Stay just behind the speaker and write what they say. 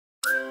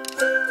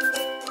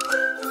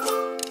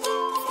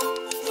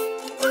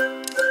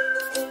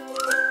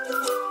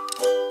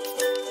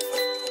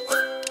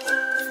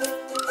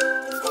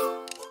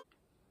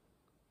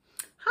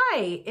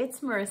Hey,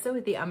 it's Marissa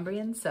with the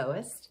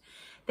theumbriansewist.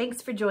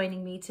 Thanks for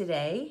joining me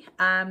today.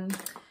 I'm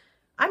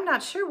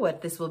not sure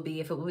what this will be,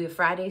 if it will be a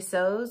Friday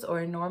sews or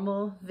a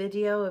normal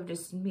video of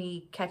just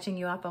me catching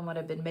you up on what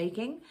I've been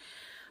making.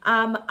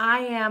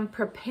 I am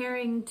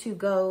preparing to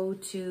go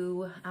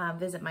to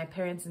visit my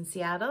parents in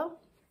Seattle.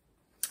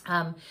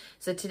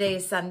 So today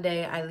is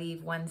Sunday. I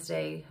leave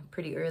Wednesday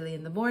pretty early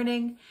in the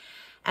morning.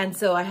 And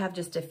so I have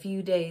just a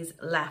few days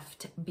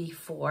left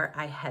before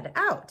I head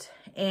out.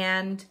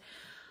 And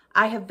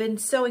I have been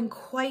sewing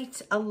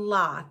quite a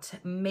lot,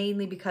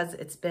 mainly because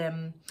it's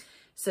been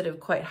sort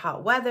of quite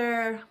hot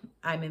weather.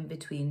 I'm in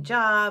between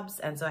jobs,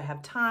 and so I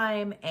have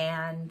time,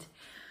 and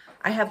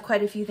I have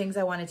quite a few things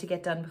I wanted to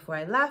get done before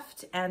I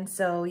left. And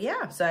so,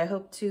 yeah, so I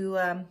hope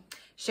to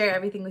share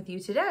everything with you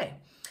today.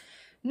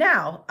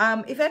 Now,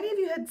 if any of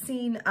you had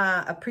seen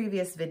a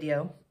previous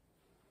video,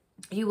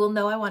 you will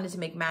know I wanted to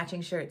make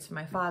matching shirts for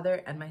my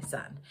father and my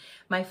son.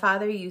 My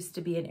father used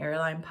to be an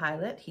airline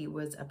pilot. He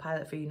was a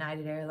pilot for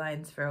United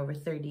Airlines for over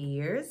 30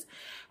 years.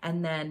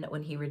 And then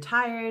when he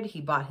retired,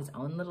 he bought his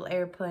own little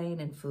airplane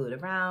and flew it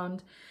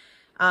around.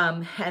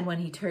 And when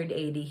he turned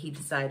 80, he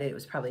decided it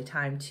was probably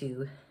time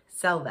to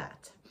sell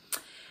that.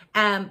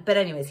 But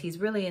anyways, he's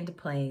really into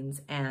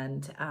planes.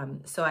 And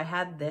so I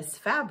had this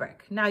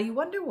fabric. Now you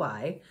wonder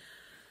why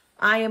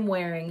I am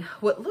wearing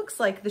what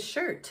looks like the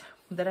shirt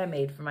that I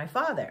made for my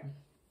father.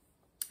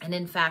 And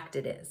in fact,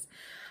 it is.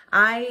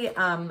 I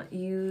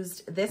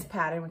used this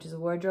pattern, which is a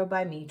Wardrobe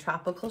by Me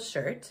tropical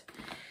shirt,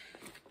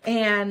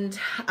 and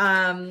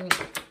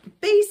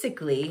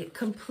basically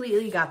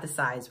completely got the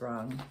size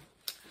wrong.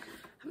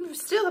 I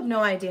still have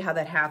no idea how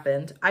that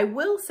happened. I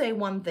will say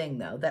one thing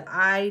though, that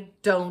I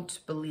don't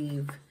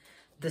believe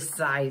the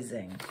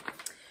sizing.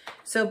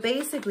 So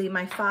basically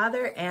my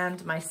father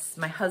and my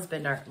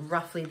husband are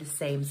roughly the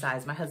same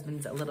size. My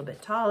husband's a little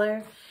bit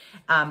taller.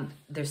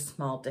 There's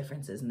small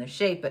differences in their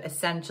shape, but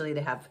essentially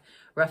they have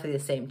roughly the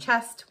same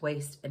chest,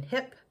 waist, and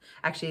hip.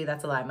 Actually,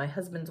 that's a lie. My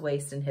husband's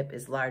waist and hip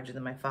is larger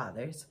than my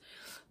father's,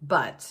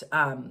 but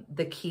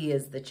the key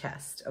is the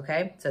chest,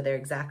 okay? So they're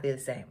exactly the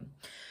same.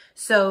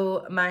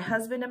 So my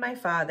husband and my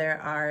father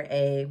are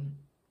a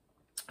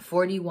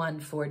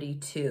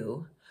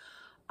 41-42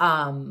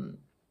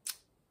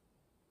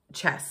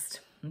 chest,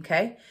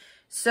 okay?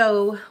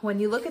 So when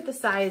you look at the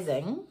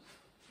sizing,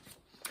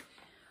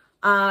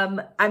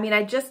 I mean,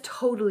 I just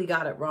totally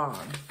got it wrong,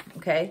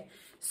 okay?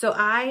 So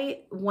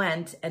I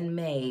went and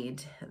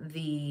made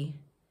the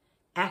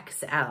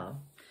XL,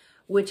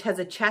 which has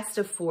a chest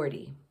of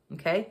 40,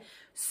 okay?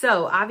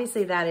 So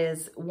obviously that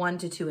is 1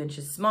 to 2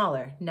 inches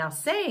smaller. Now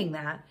saying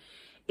that,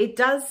 it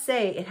does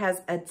say it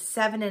has a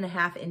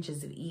 7.5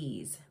 inches of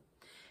ease.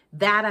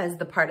 That is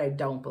the part I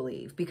don't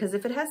believe, because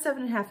if it has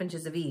 7.5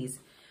 inches of ease,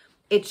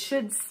 it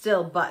should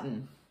still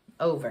button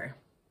over.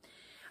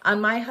 On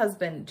my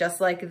husband,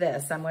 just like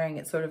this, I'm wearing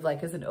it sort of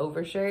like as an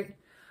overshirt,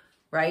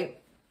 right?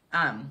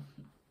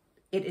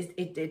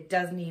 It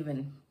doesn't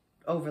even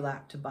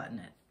overlap to button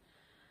it,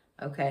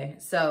 okay?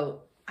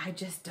 So I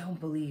just don't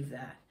believe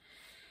that.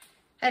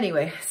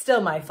 Anyway,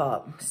 still my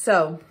fault.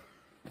 So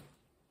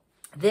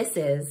this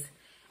is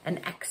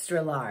an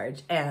extra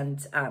large,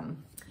 and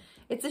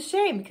it's a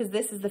shame because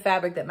this is the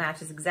fabric that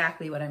matches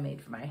exactly what I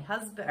made for my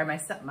husband, or my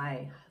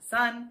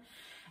son.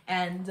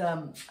 And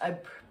I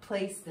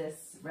placed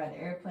this red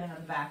airplane on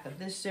the back of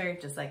this shirt,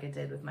 just like I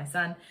did with my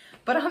son.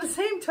 But on the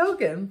same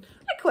token,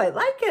 I quite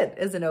like it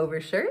as an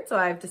overshirt. So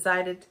I've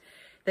decided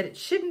that it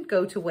shouldn't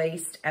go to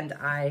waste, and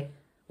I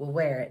will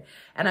wear it.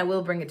 And I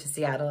will bring it to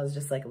Seattle as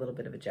just like a little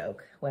bit of a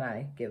joke when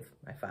I give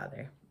my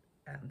father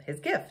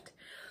his gift.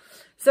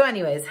 So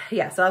anyways,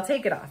 yeah, so I'll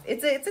take it off.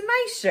 It's a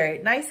nice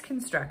shirt, nice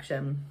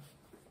construction.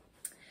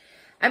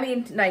 I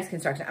mean, nice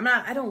construction.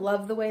 I don't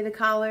love the way the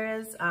collar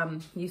is.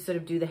 You sort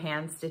of do the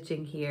hand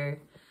stitching here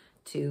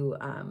to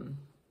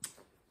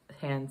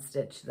hand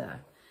stitch the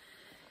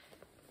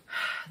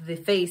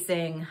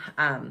facing,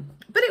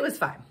 but it was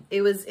fine.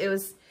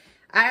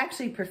 I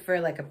actually prefer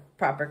like a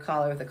proper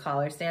collar with a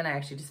collar stand. I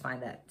actually just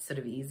find that sort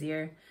of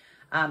easier.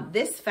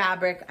 This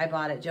fabric I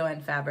bought at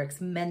Joann Fabrics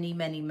many,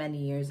 many, many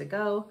years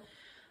ago.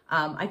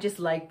 I just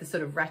like the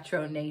sort of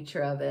retro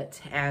nature of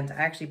it, and I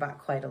actually bought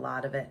quite a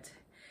lot of it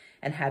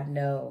and had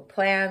no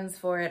plans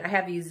for it. I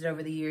have used it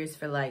over the years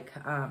for like,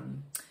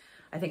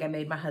 I think I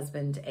made my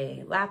husband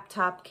a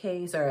laptop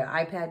case or an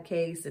iPad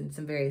case and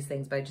some various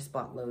things, but I just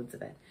bought loads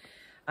of it.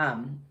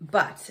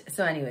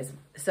 So anyways,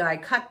 so I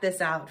cut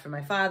this out for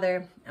my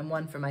father and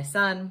one for my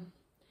son.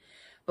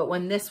 But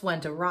when this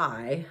went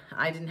awry,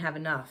 I didn't have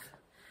enough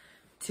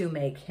to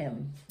make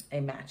him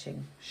a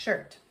matching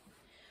shirt.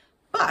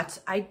 But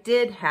I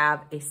did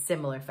have a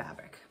similar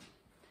fabric,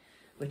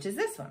 which is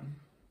this one.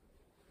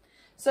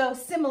 So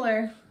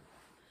similar,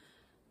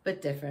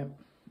 but different.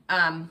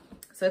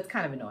 So it's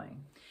kind of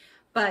annoying,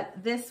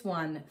 but this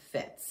one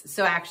fits.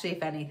 So actually,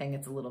 if anything,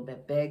 it's a little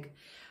bit big.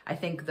 I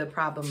think the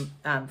problem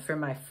for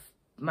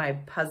my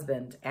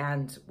husband,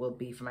 and will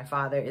be for my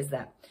father, is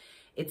that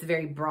it's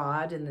very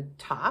broad in the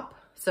top.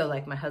 So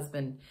like my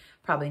husband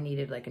probably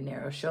needed like a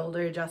narrow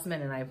shoulder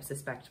adjustment, and I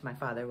suspect my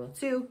father will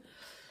too.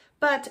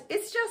 but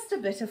it's just a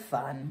bit of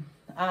fun.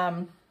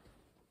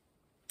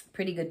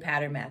 Pretty good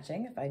pattern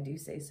matching, if I do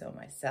say so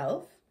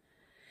myself.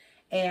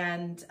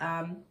 And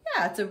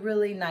yeah, it's a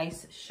really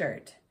nice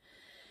shirt.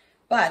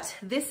 But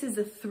this is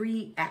a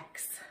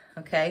 3X,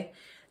 okay?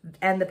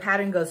 And the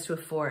pattern goes to a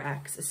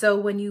 4X. So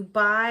when you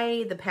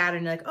buy the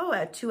pattern, you're like, oh,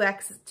 a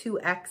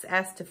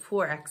 2XS to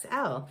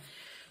 4XL.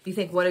 You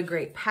think, what a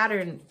great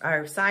pattern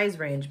or size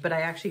range, but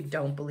I actually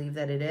don't believe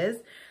that it is.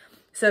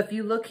 So if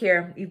you look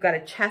here, you've got a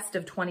chest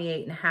of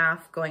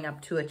 28.5 going up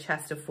to a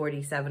chest of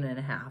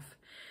 47.5.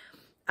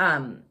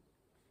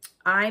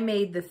 I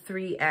made the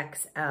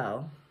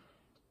 3XL.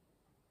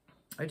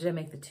 Or did I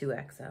make the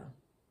 2XL?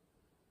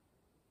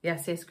 Yeah,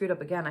 see, I screwed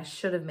up again. I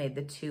should have made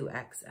the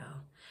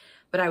 2XL.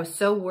 But I was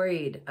so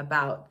worried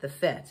about the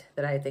fit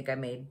that I think I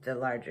made the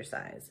larger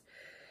size.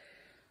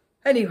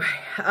 Anyway,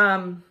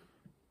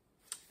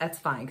 that's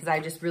fine, because I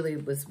just really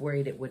was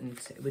worried it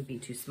would be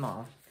too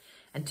small.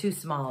 And too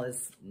small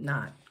is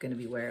not going to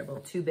be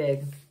wearable. Too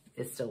big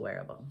is still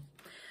wearable.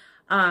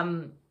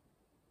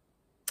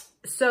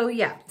 So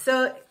yeah,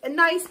 so a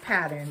nice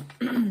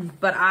pattern,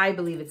 but I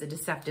believe it's a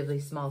deceptively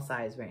small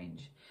size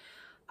range.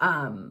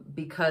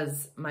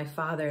 Because my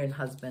father and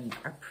husband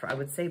are, I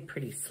would say,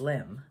 pretty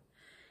slim,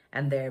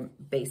 and they're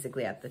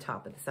basically at the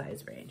top of the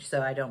size range.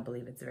 So I don't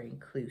believe it's very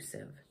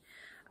inclusive.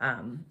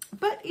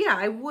 But yeah,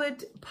 I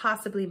would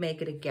possibly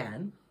make it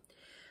again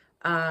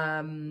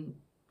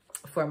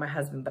for my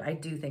husband, but I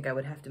do think I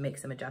would have to make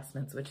some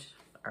adjustments, which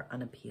are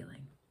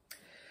unappealing.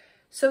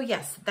 So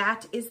yes,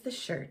 that is the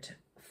shirt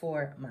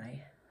for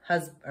my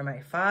husband or my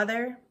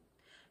father.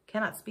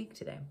 Cannot speak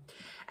today.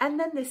 And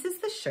then this is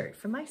the shirt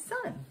for my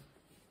son.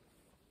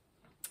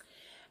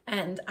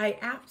 And I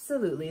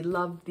absolutely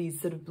love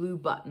these sort of blue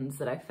buttons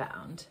that I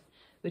found,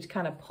 which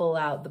kind of pull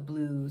out the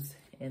blues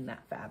in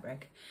that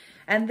fabric.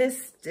 And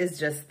this is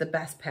just the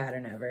best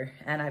pattern ever.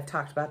 And I've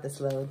talked about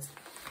this loads.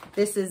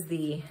 This is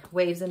the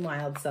Waves and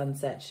Wild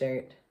Sunset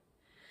shirt.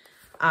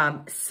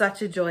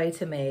 Such a joy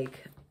to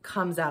make.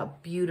 Comes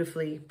out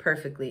beautifully,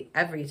 perfectly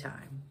every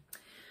time.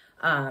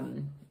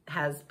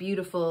 Has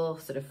beautiful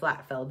sort of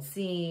flat felled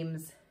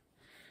seams.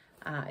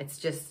 It's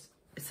just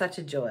such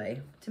a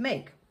joy to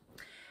make.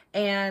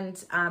 And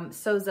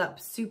sews up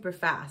super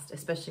fast,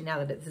 especially now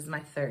that this is my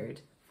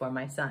third for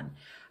my son.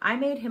 I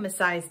made him a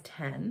size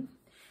 10.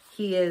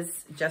 He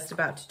is just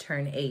about to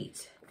turn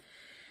 8.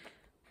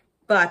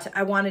 But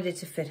I wanted it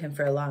to fit him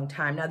for a long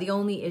time. Now, the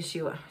only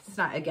issue, it's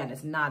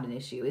not an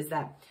issue, is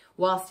that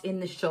whilst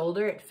in the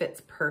shoulder, it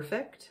fits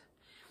perfect.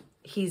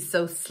 He's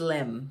so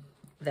slim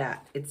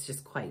that it's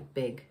just quite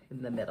big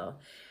in the middle.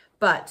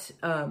 But,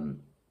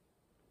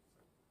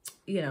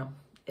 you know,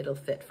 it'll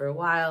fit for a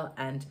while,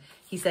 and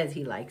he says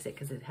he likes it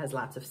because it has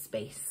lots of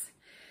space.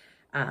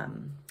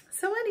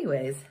 So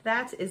anyways,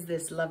 that is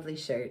this lovely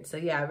shirt. So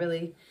yeah, I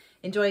really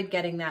enjoyed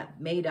getting that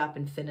made up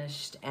and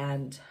finished,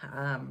 and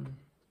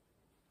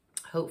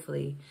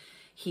hopefully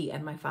he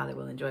and my father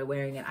will enjoy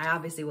wearing it. I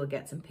obviously will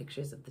get some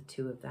pictures of the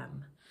two of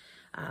them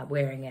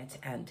wearing it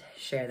and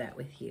share that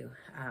with you.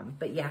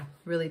 But yeah,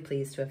 really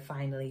pleased to have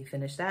finally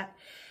finished that.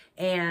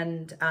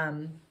 And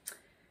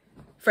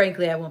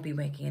frankly, I won't be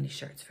making any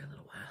shirts for a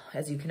little while.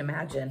 As you can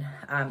imagine,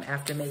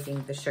 after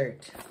making the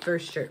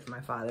first shirt for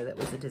my father, that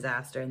was a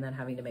disaster, and then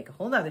having to make a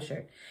whole nother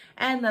shirt,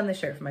 and then the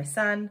shirt for my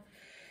son,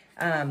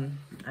 I'm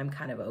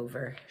kind of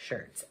over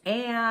shirts.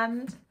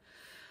 And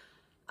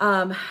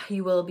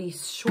you will be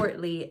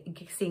shortly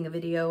seeing a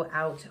video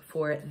out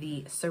for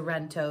the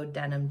Sorrento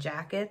denim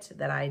jacket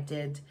that I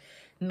did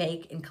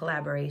make in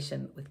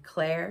collaboration with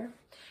Claire,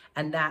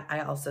 and that I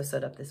also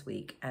sewed up this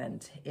week,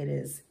 and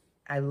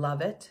I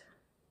love it.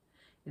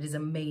 It is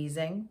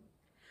amazing.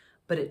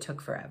 But it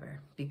took forever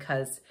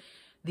because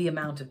the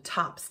amount of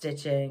top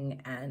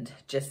stitching and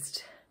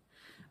just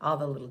all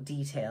the little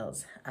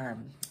details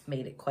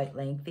made it quite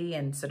lengthy,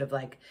 and sort of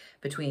like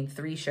between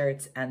 3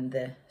 shirts and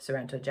the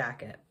Sorrento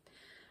jacket,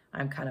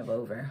 I'm kind of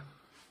over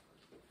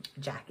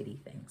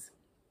jackety things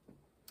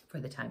for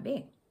the time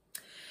being.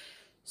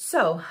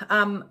 So,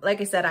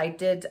 like I said, I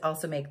did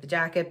also make the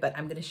jacket, but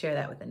I'm going to share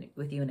that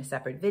with you in a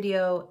separate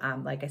video.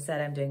 Like I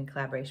said, I'm doing a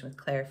collaboration with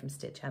Claire from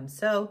Stitch Hem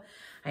Sew.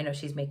 I know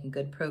she's making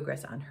good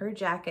progress on her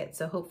jacket,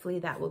 so hopefully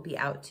that will be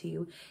out to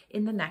you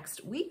in the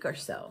next week or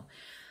so.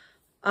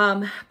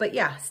 But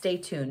yeah, stay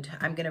tuned.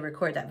 I'm going to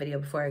record that video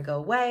before I go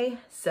away,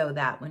 so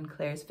that when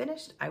Claire's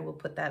finished, I will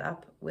put that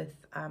up with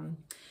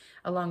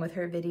along with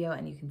her video,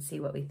 and you can see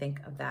what we think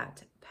of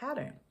that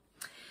pattern.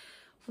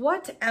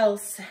 What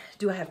else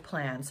do I have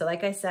planned? So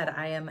like I said,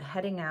 I am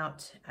heading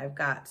out. I've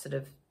got sort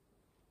of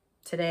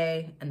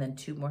today and then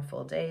 2 more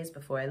full days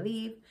before I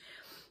leave.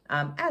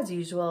 As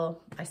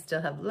usual, I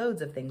still have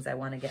loads of things I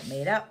want to get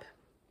made up.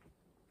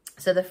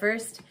 So the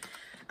first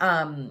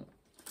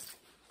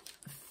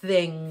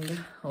thing,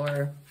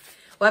 well,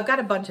 I've got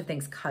a bunch of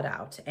things cut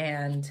out,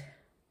 and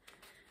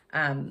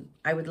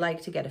I would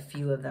like to get a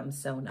few of them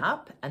sewn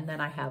up, and then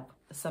I have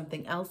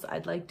something else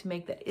I'd like to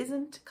make that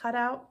isn't cut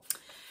out.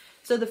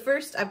 So the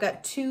first, I've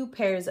got 2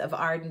 pairs of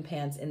Arden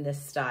pants in this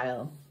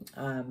style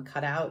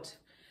cut out.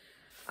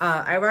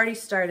 I've already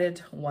started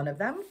one of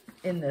them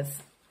in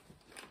this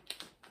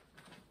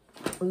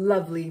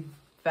lovely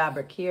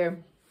fabric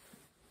here,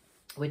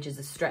 which is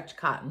a stretch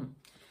cotton.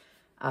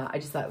 I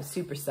just thought it was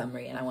super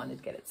summery and I wanted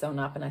to get it sewn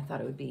up, and I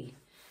thought it would be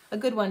a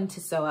good one to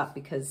sew up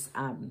because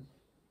I'm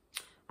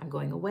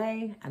going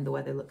away and the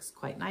weather looks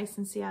quite nice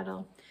in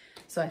Seattle.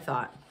 So I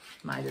thought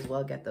might as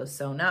well get those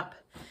sewn up.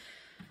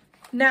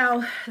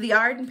 Now, the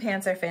Arden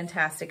pants are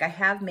fantastic. I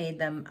have made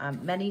them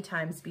many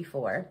times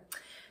before.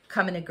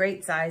 Come in a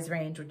great size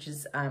range, which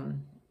is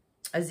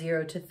a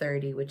 0 to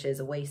 30, which is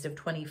a waist of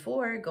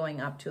 24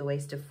 going up to a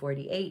waist of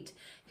 48,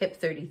 hip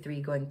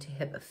 33 going to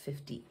hip of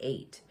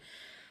 58.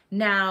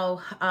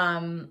 Now,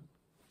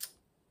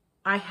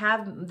 I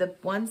have the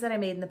ones that I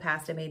made in the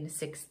past, I made in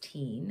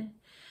 16.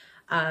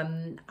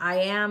 I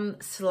am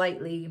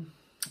slightly,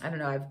 I don't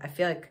know, I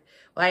feel like,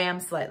 well, I am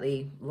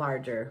slightly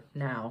larger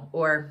now,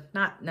 or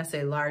not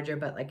necessarily larger,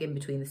 but like in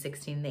between the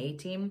 16 and the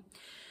 18.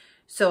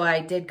 So I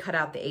did cut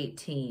out the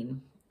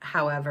 18.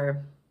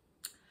 However,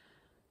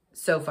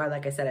 so far,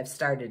 like I said, I've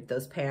started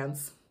those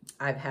pants.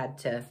 I've had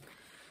to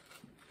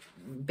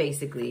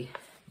basically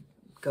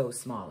go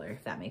smaller,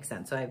 if that makes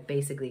sense. So I've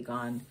basically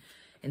gone,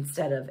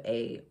 instead of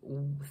a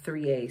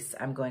 3/8,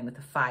 I'm going with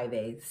a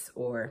 5/8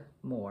 or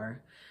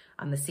more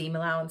on the seam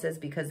allowances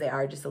because they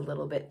are just a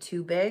little bit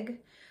too big.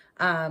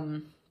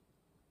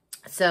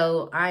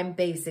 So I'm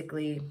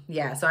basically,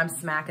 yeah, so I'm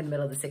smack in the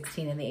middle of the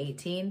 16 and the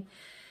 18.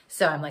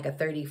 So I'm like a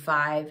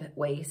 35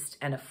 waist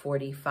and a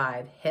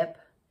 45 hip.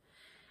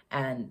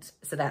 And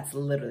so that's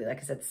literally, like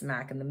I said,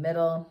 smack in the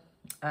middle.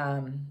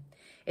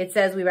 It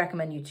says we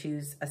recommend you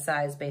choose a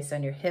size based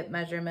on your hip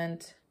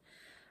measurement.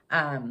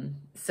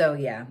 So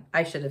yeah,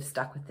 I should have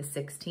stuck with the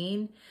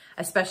 16,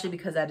 especially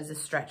because that is a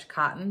stretch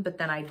cotton, but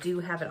then I do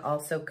have it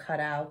also cut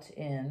out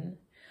in,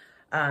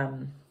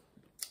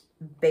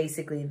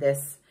 basically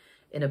this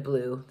in a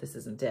blue. This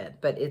isn't it,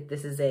 but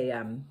this is a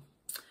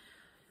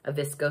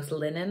viscose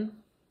linen.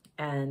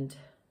 And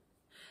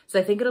so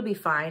I think it'll be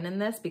fine in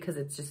this because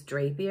it's just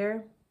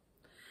drapier.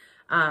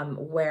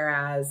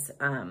 Whereas,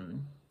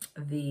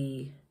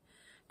 the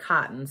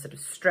cotton sort of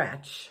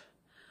stretch,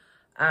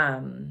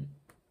 the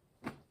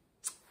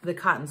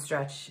cotton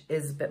stretch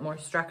is a bit more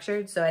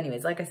structured. So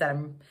anyways, like I said,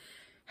 I'm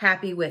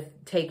happy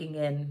with taking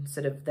in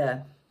sort of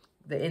the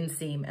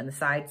inseam and the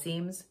side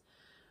seams.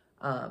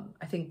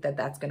 I think that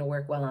that's going to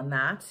work well on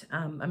that.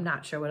 I'm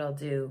not sure what I'll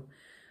do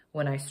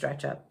when I sew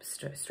up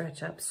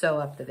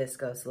the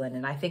viscose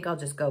linen. I think I'll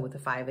just go with the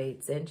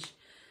 5/8 inch.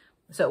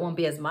 So it won't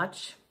be as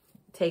much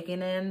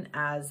taken in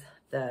as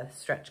the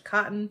stretch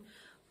cotton,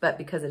 but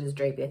because it is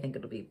drapey, I think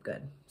it'll be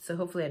good. So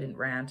hopefully I didn't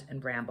rant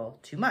and ramble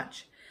too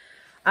much.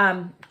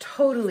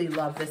 Totally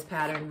love this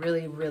pattern.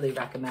 Really, really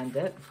recommend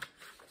it.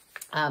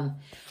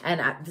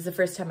 This is the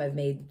first time I've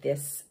made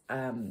this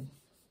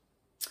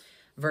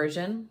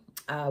version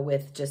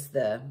with just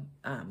the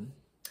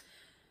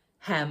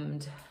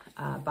hemmed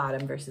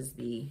bottom versus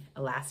the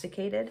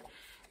elasticated.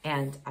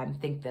 And I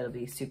think that'll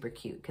be super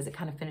cute because it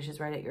kind of finishes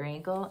right at your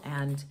ankle.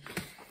 And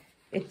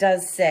it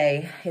does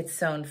say it's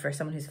sewn for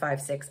someone who's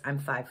 5'6". I'm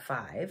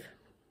 5'5".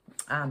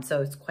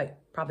 So it's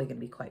probably going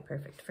to be quite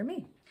perfect for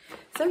me.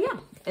 So yeah,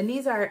 and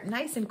these are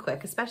nice and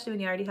quick, especially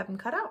when you already have them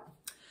cut out.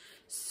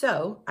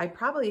 So I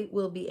probably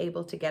will be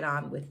able to get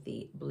on with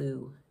the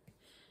blue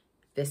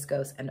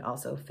viscose and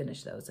also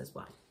finish those as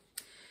well.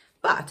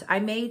 But I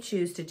may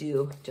choose to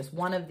do just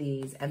one of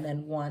these and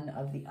then one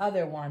of the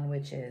other one,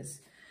 which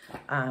is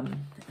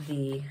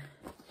the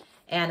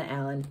Anna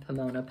Allen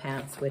Pomona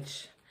pants,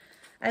 which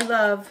I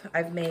love.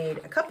 I've made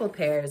a couple of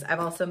pairs. I've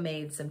also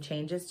made some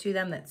changes to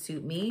them that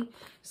suit me.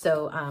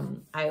 So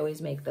I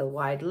always make the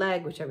wide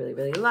leg, which I really,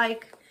 really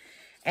like.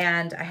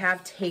 And I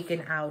have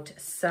taken out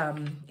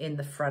some in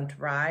the front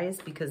rise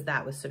because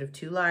that was sort of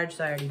too large.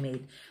 So I already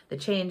made the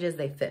changes.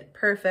 They fit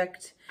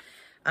perfect.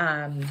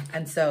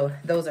 And so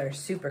those are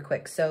super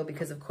quick sew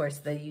because of course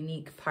the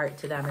unique part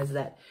to them is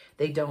that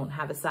they don't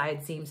have a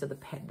side seam. So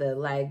the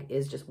leg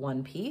is just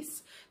one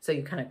piece. So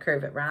you kind of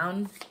curve it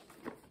round.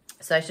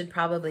 So I should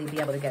probably be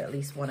able to get at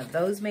least one of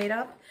those made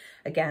up.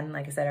 Again,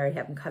 like I said, I already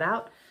have them cut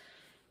out.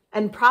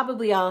 And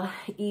probably I'll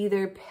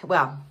either,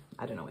 well,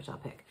 I don't know which I'll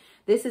pick.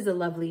 This is a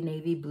lovely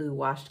navy blue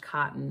washed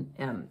cotton.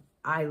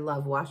 I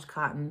love washed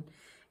cotton.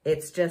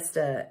 It's just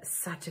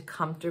such a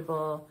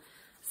comfortable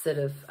sort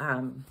of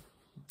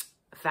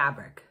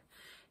fabric.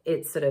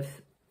 It's sort of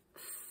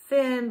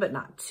thin, but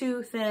not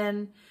too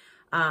thin.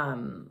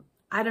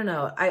 I don't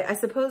know. I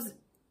suppose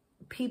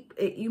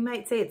you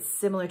might say it's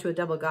similar to a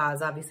double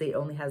gauze. Obviously, it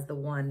only has the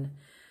one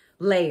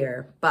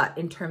layer, but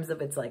in terms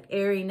of its like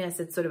airiness,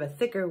 it's sort of a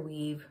thicker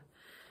weave.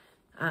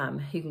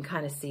 You can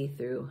kind of see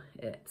through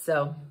it.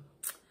 So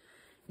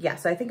yeah,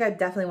 so I think I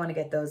definitely want to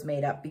get those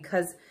made up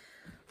because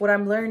what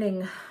I'm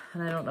learning,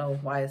 and I don't know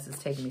why this is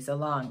taking me so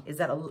long, is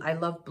that I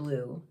love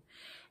blue.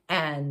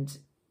 And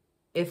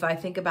if I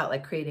think about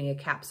like creating a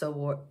capsule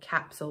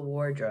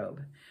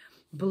wardrobe,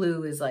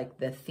 blue is like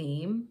the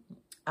theme.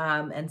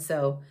 And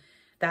so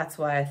that's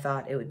why I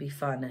thought it would be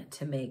fun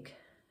to make,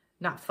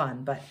 not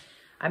fun, but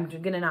I'm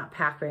gonna not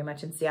pack very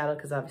much in Seattle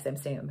because obviously I'm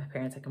staying with my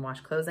parents. I can wash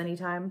clothes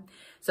anytime.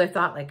 So I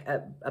thought like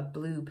a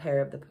blue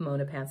pair of the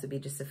Pomona pants would be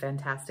just a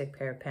fantastic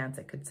pair of pants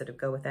that could sort of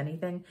go with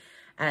anything.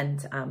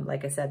 And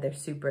like I said, they're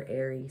super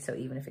airy. So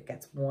even if it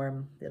gets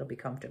warm, it'll be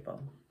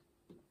comfortable.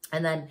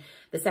 And then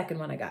the second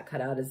one I got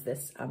cut out is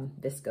this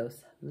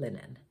viscose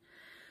linen,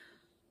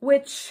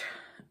 which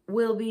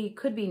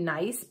could be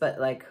nice, but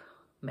like,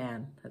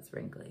 man, that's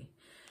wrinkly.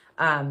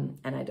 And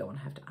I don't want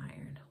to have to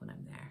iron when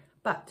I'm there,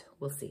 but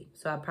we'll see.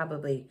 So I'll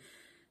probably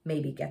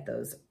maybe get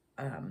those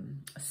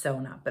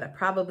sewn up, but I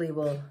probably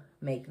will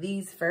make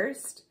these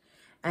first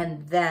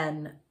and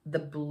then the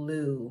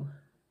blue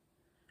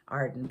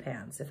Arden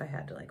pants if I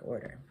had to like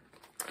order.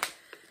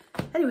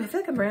 Anyway, I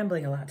feel like I'm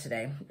rambling a lot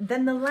today.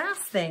 Then the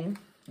last thing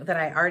that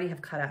I already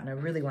have cut out and I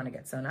really want to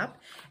get sewn up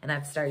and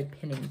I've started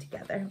pinning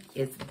together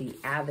is the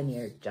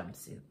Avenir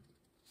jumpsuit.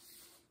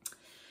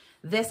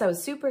 This I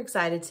was super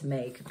excited to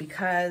make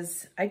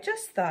because I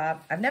just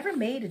thought, I've never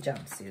made a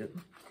jumpsuit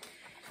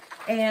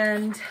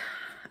and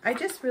I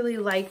just really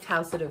liked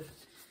how sort of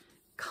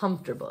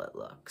comfortable it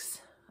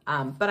looks.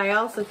 But I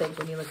also think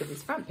when you look at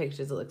these front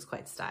pictures, it looks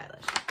quite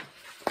stylish.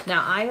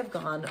 Now I have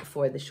gone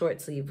for the short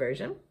sleeve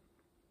version,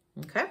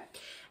 okay?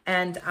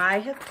 And I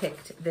have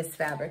picked this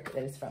fabric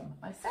that is from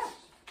my stash.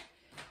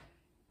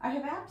 I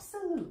have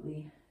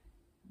absolutely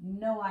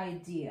no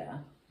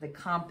idea the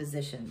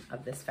composition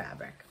of this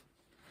fabric.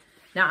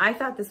 Now I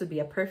thought this would be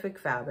a perfect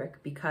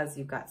fabric because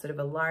you've got sort of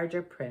a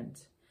larger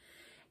print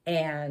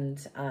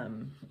and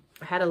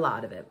I had a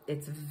lot of it.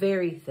 It's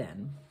very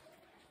thin,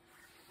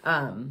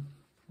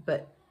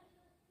 but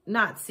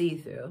not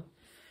see-through.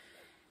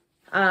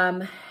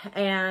 I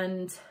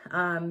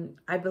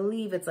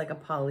believe it's like a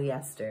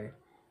polyester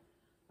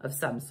of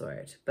some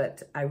sort,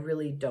 but I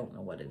really don't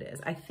know what it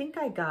is. I think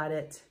I got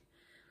it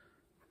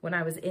when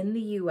I was in the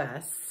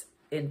US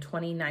in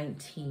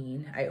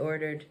 2019.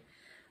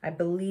 I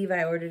believe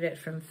I ordered it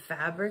from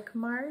Fabric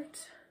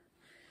Mart,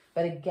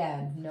 but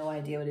again, no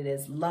idea what it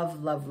is.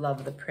 Love, love,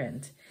 love the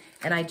print.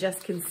 And I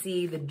just can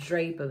see the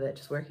drape of it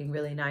just working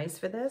really nice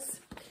for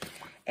this.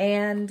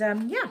 And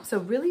yeah, so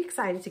really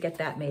excited to get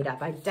that made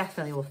up. I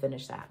definitely will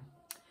finish that.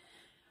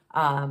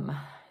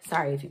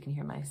 Sorry if you can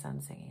hear my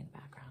son singing in the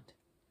background.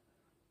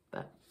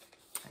 But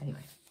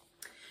anyway.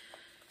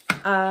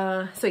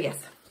 So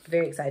yes,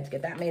 very excited to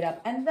get that made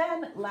up. And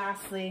then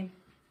lastly,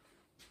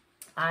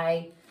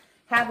 I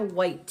have a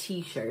white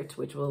t-shirt,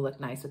 which will look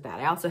nice with that.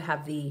 I also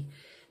have the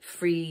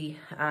free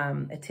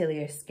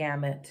Atelier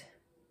Scammet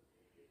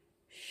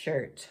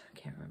shirt. I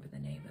can't remember the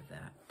name of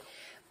that.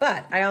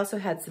 But I also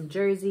had some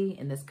jersey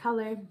in this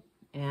color,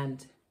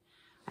 and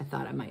I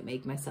thought I might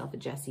make myself a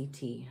Jessie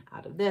tee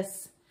out of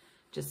this,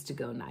 just to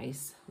go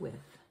nice with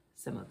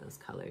some of those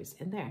colors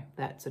in there.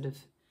 That sort of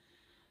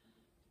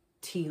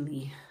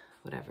tealy,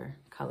 whatever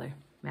color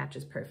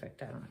matches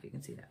perfect. I don't know if you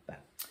can see that,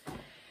 but.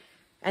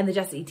 And the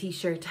Jessie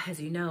t-shirt, as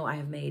you know, I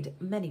have made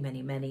many,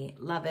 many, many.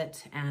 Love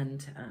it,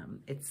 and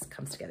it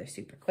comes together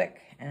super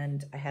quick.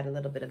 And I had a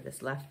little bit of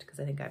this left because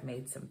I think I've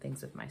made some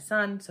things with my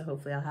son, so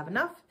hopefully I'll have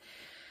enough.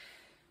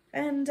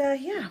 And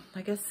yeah,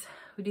 I guess,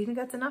 do you think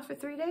that's enough for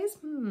 3 days?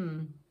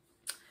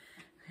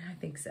 I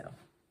think so.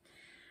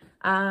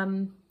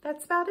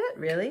 That's about it,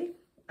 really.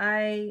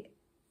 I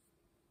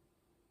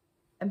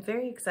am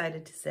very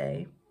excited to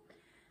say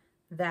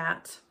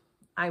that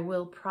I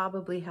will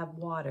probably have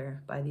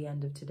water by the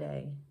end of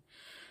today.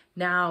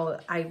 Now,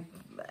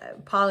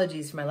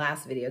 apologies for my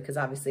last video, because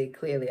obviously,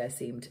 clearly I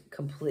seemed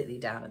completely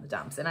down in the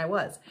dumps, and I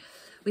was.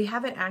 We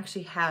haven't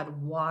actually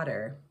had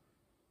water,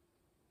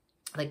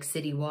 like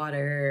city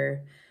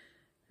water,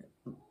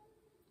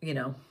 you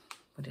know,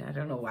 I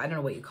don't know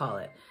what you call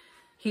it.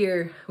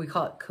 Here, we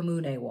call it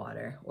commune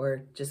water,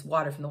 or just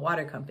water from the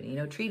water company, you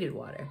know, treated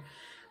water.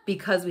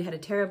 Because we had a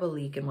terrible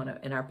leak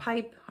in our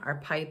pipe. Our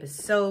pipe is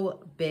so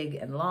big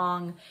and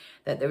long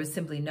that there was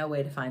simply no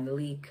way to find the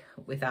leak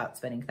without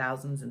spending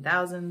thousands and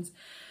thousands.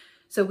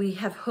 So we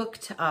have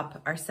hooked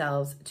up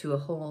ourselves to a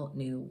whole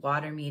new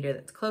water meter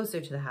that's closer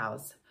to the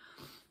house.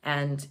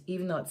 And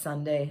even though it's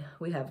Sunday,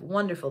 we have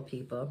wonderful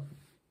people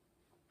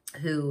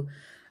who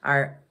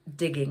are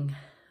digging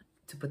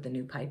to put the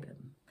new pipe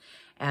in.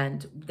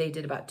 And they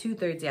did about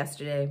 2/3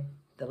 yesterday,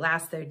 the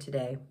last third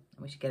today, and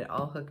we should get it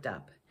all hooked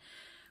up.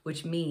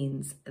 Which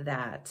means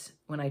that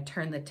when I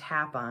turn the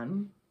tap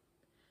on,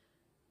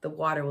 the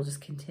water will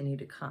just continue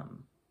to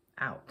come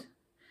out.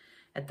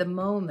 At the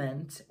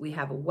moment, we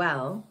have a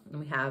well, and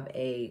we have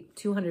a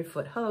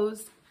 200-foot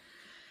hose,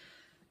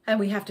 and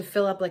we have to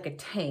fill up like a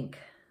tank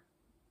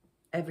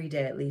every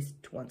day, at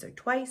least once or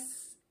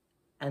twice,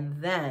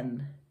 and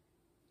then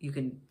you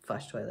can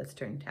flush toilets,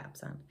 turn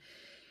taps on.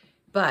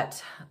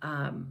 But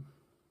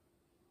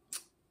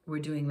we're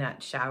doing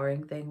that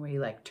showering thing where you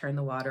like turn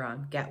the water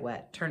on, get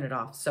wet, turn it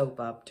off, soap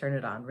up, turn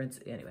it on, rinse.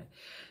 Anyway,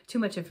 too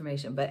much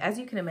information. But as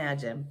you can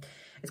imagine,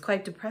 it's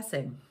quite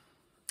depressing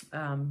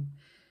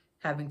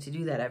having to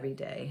do that every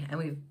day. And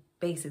we've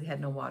basically had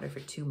no water for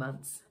 2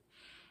 months.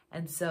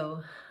 And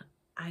so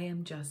I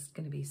am just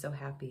going to be so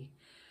happy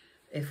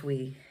if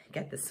we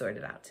get this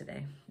sorted out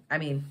today. I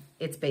mean,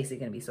 it's basically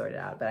going to be sorted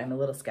out, but I'm a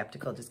little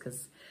skeptical just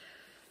because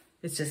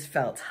it's just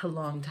felt a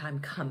long time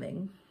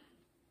coming.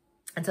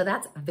 And so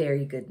that's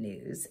very good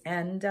news.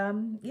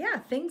 And yeah,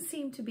 things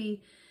seem to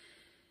be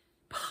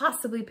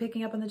possibly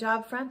picking up on the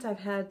job front. I've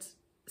had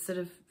sort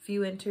of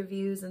few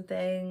interviews and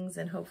things,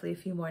 and hopefully a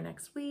few more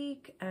next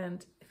week.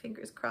 And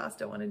fingers crossed,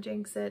 don't want to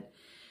jinx it.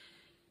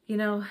 You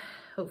know,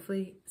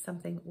 hopefully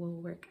something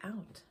will work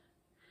out.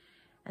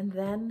 And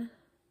then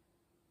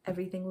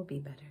everything will be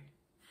better.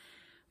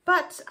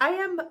 But I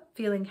am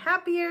feeling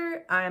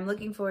happier. I'm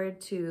looking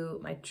forward to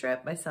my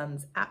trip. My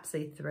son's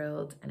absolutely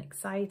thrilled and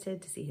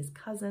excited to see his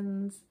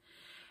cousins.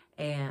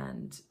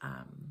 And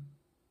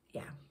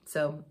yeah,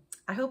 so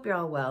I hope you're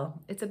all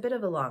well. It's a bit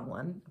of a long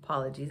one.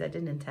 Apologies, I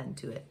didn't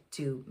intend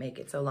to make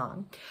it so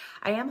long.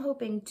 I am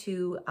hoping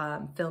to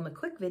film a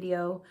quick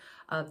video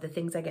of the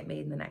things I get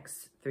made in the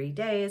next 3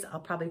 days.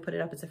 I'll probably put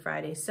it up as a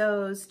Friday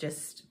Sews,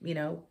 just, you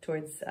know,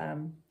 towards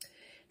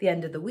the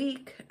end of the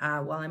week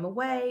while I'm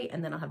away.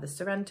 And then I'll have the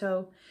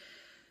Sorrento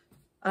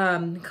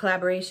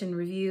collaboration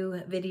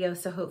review video.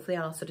 So hopefully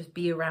I'll sort of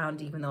be around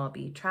even though I'll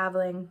be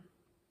traveling.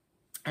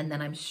 And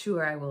then I'm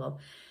sure I will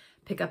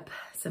pick up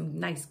some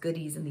nice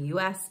goodies in the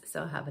US.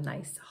 So I'll have a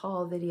nice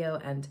haul video.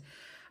 And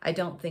I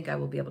don't think I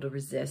will be able to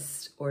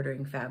resist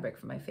ordering fabric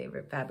from my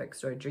favorite fabric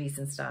store, Dries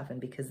and stuff. And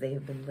because they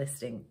have been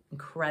listing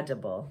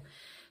incredible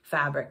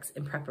fabrics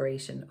in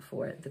preparation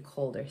for the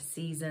colder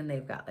season.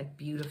 They've got like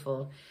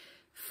beautiful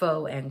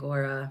faux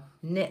Angora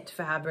knit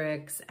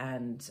fabrics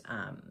and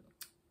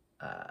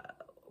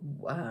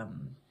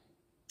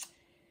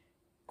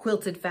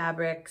quilted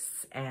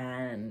fabrics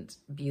and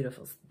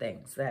beautiful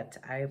things that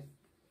I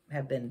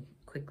have been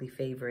quickly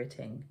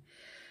favoriting.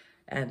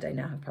 And I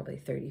now have probably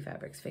 30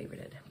 fabrics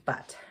favorited,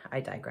 but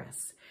I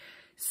digress.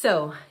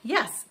 So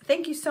yes,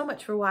 thank you so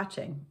much for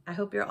watching. I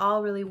hope you're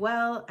all really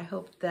well. I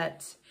hope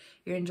that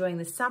you're enjoying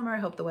the summer. I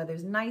hope the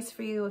weather's nice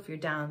for you. If you're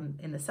down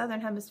in the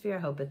Southern Hemisphere, I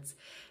hope it's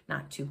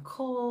not too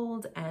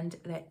cold and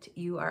that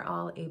you are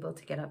all able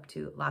to get up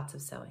to lots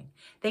of sewing.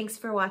 Thanks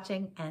for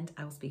watching, and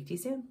I will speak to you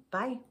soon.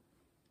 Bye.